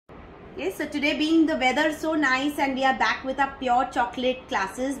Okay, so today being the weather so nice and we are back with our pure chocolate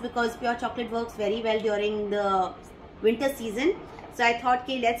classes because pure chocolate works very well during the winter season. So I thought,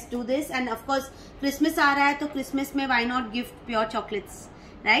 okay, let's do this. And of course, Christmas aa raha hai, to Christmas mein why not gift pure chocolates,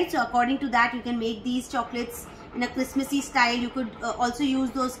 right? So according to that, you can make these chocolates in a Christmassy style. You could also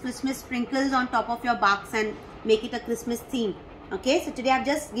use those Christmas sprinkles on top of your box and make it a Christmas theme. Okay, so today I've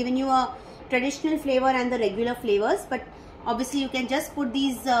just given you a traditional flavor and the regular flavors, but obviously you can just put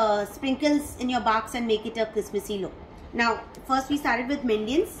these sprinkles in your box and make it a Christmassy look. Now first we started with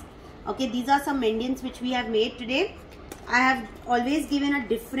Mendiants. Okay, these are some Mendiants which we have made today. I have always given a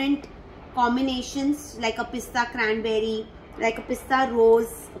different combinations, like a pista cranberry, like a pista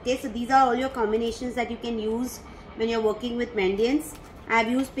rose. Okay, so these are all your combinations that you can use when you're working with Mendiants. I have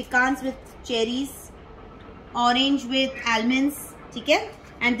used pecans with cherries, orange with almonds. Okay,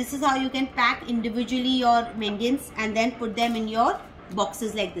 and this is how you can pack individually your Mendiants and then put them in your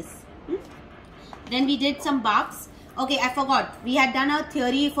boxes like this. Then we did some barks. Okay, I forgot, we had done a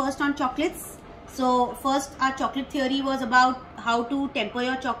theory first on chocolates. So first our chocolate theory was about how to temper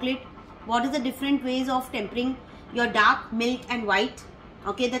your chocolate. What is the different ways of tempering your dark, milk and white.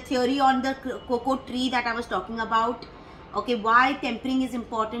 Okay, the theory on the cocoa tree that I was talking about. Okay, why tempering is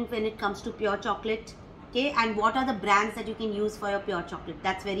important when it comes to pure chocolate. Okay, and what are the brands that you can use for your pure chocolate.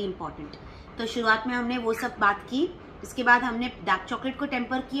 That's very important. तो शुरुआत में हमने वो सब बात की. इसके बाद हमने डार्क चॉकलेट को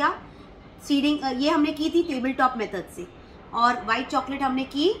टेम्पर किया. सीडिंग ये हमने की थी टेबल टॉप मेथड से, और वाइट चॉकलेट हमने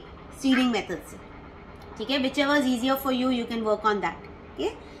की सीडिंग मेथड से. ठीक है, whichever is easier for you, you can work on that.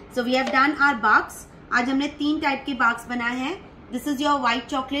 Okay, so we have done our barks. आज हमने 3 टाइप के barks बनाए हैं. This is your white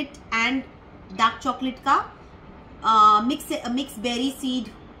chocolate and dark chocolate का mix berry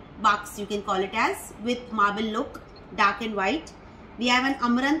seed barks, you can call it as, with marble look, dark and white. We have an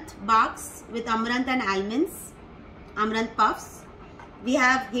amaranth barks with amaranth and almonds, amaranth puffs. We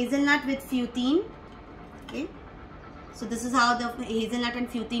have hazelnut with feuilletine. Okay, so this is how the hazelnut and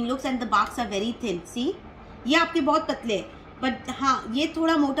feuilletine looks, and the barks are very thin. See, ये आपके बहुत पतले हैं, but हाँ ये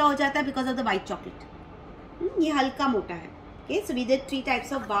थोड़ा मोटा हो जाता है because of the white chocolate. ये हल्का मोटा है. Okay, so we did 3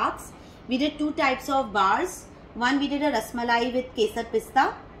 types of barks. We did 2 types of bars. One we did a rasmalai with kesar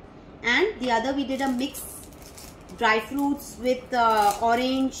pista, and the other we did a mix dry fruits with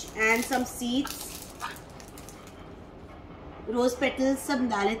orange and some seeds, rose petals सब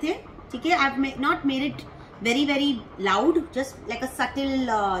डाले थे. ठीक है, I've not made it very loud, just like a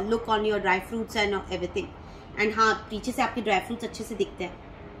subtle look on your dry fruits and everything. And हाँ, पीछे से आपके dry fruits अच्छे से दिखते हैं.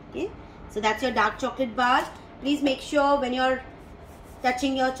 Okay, so that's your dark chocolate bar. Please make sure when you're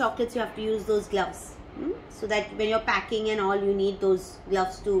touching your chocolates, you have to use those gloves, so that when you're packing and all, you need those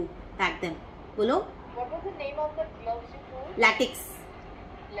gloves to pack them. Bolo? What was the name of the gloves you told? Latex.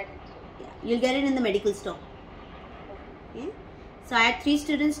 Latex. Yeah, you'll get it in the medical store. Okay. So I had 3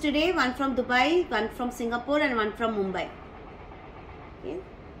 students today, one from Dubai, one from Singapore and one from Mumbai. Okay.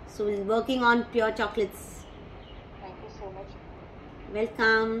 So we're working on pure chocolates. Thank you so much.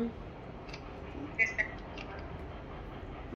 Welcome. Yes,